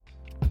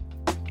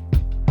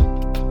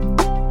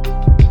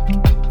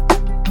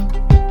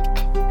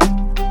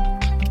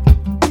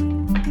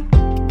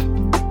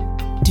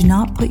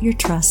put your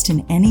trust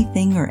in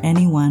anything or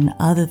anyone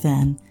other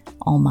than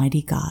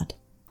Almighty God.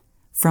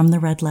 From the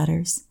red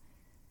letters,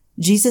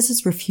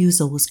 Jesus'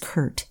 refusal was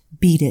curt.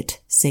 Beat it,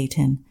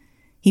 Satan.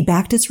 He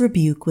backed his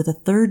rebuke with a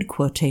third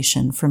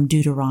quotation from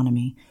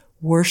Deuteronomy.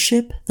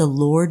 Worship the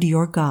Lord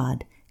your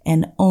God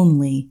and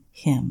only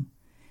Him.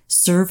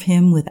 Serve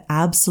Him with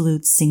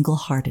absolute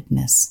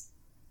single-heartedness.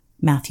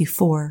 Matthew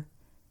 4,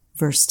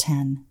 verse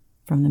 10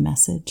 from the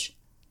Message.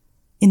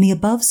 In the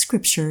above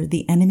scripture,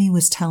 the enemy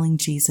was telling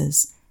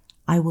Jesus,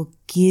 I will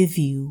give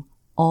you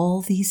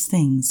all these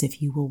things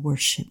if you will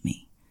worship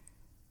me.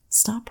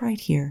 Stop right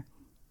here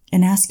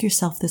and ask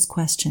yourself this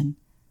question.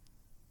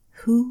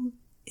 Who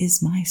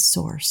is my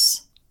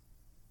source?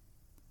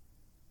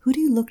 Who do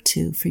you look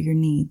to for your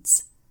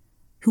needs?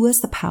 Who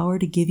has the power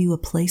to give you a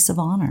place of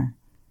honor?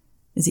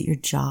 Is it your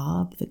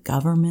job, the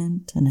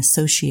government, an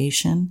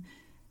association,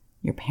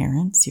 your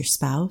parents, your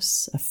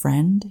spouse, a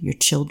friend, your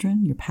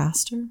children, your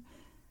pastor?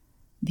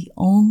 The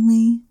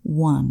only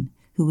one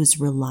who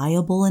is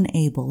reliable and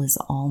able is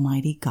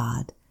Almighty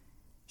God.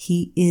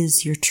 He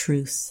is your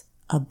truth,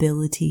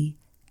 ability,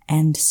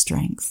 and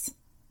strength.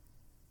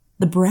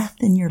 The breath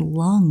in your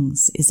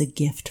lungs is a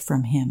gift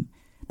from Him.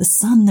 The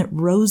sun that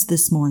rose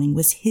this morning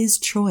was His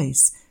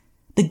choice.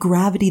 The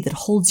gravity that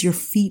holds your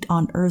feet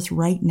on earth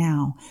right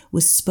now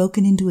was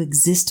spoken into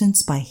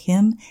existence by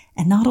Him.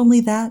 And not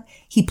only that,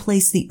 He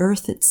placed the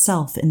earth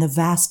itself in the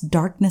vast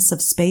darkness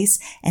of space,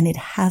 and it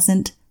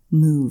hasn't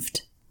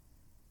moved.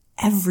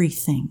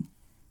 Everything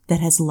that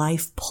has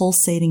life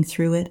pulsating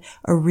through it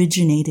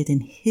originated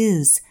in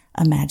His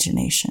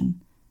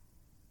imagination.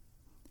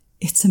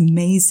 It's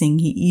amazing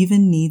He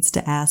even needs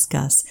to ask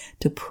us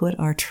to put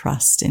our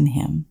trust in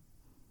Him.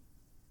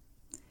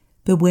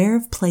 Beware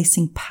of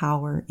placing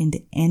power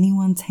into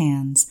anyone's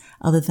hands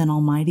other than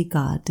Almighty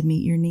God to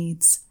meet your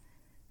needs.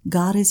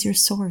 God is your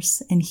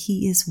source, and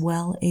He is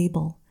well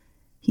able.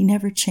 He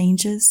never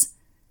changes.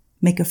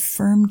 Make a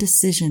firm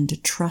decision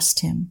to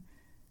trust Him.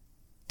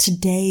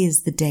 Today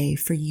is the day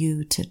for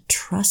you to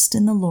trust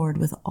in the Lord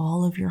with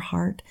all of your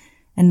heart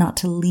and not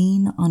to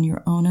lean on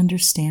your own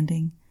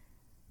understanding.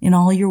 In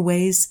all your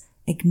ways,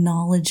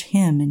 acknowledge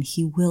Him, and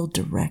He will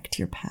direct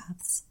your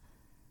paths.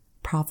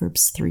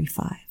 Proverbs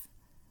 3:5.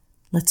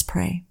 Let's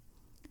pray.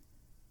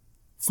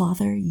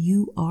 Father,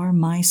 you are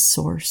my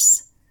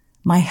source.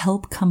 My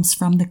help comes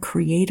from the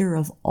Creator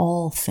of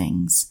all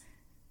things.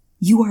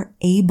 You are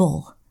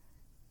able.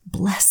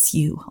 Bless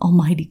you,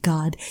 Almighty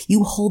God.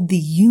 You hold the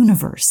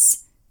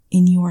universe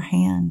in your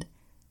hand,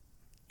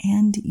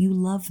 and you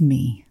love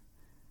me.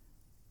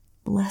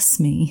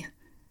 Bless me.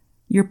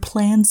 Your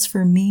plans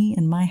for me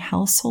and my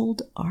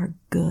household are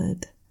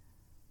good.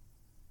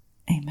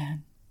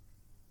 Amen.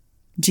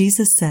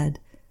 Jesus said,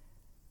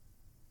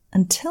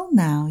 until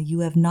now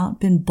you have not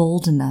been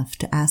bold enough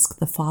to ask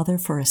the Father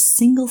for a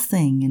single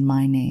thing in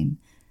my name.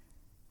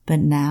 But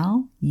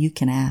now you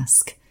can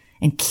ask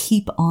and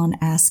keep on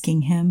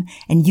asking Him,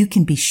 and you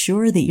can be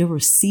sure that you'll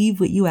receive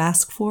what you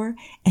ask for,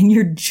 and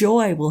your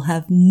joy will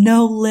have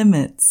no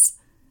limits.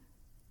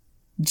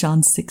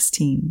 John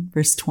 16,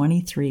 verse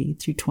 23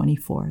 through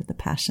 24, the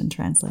Passion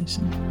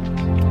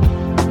Translation.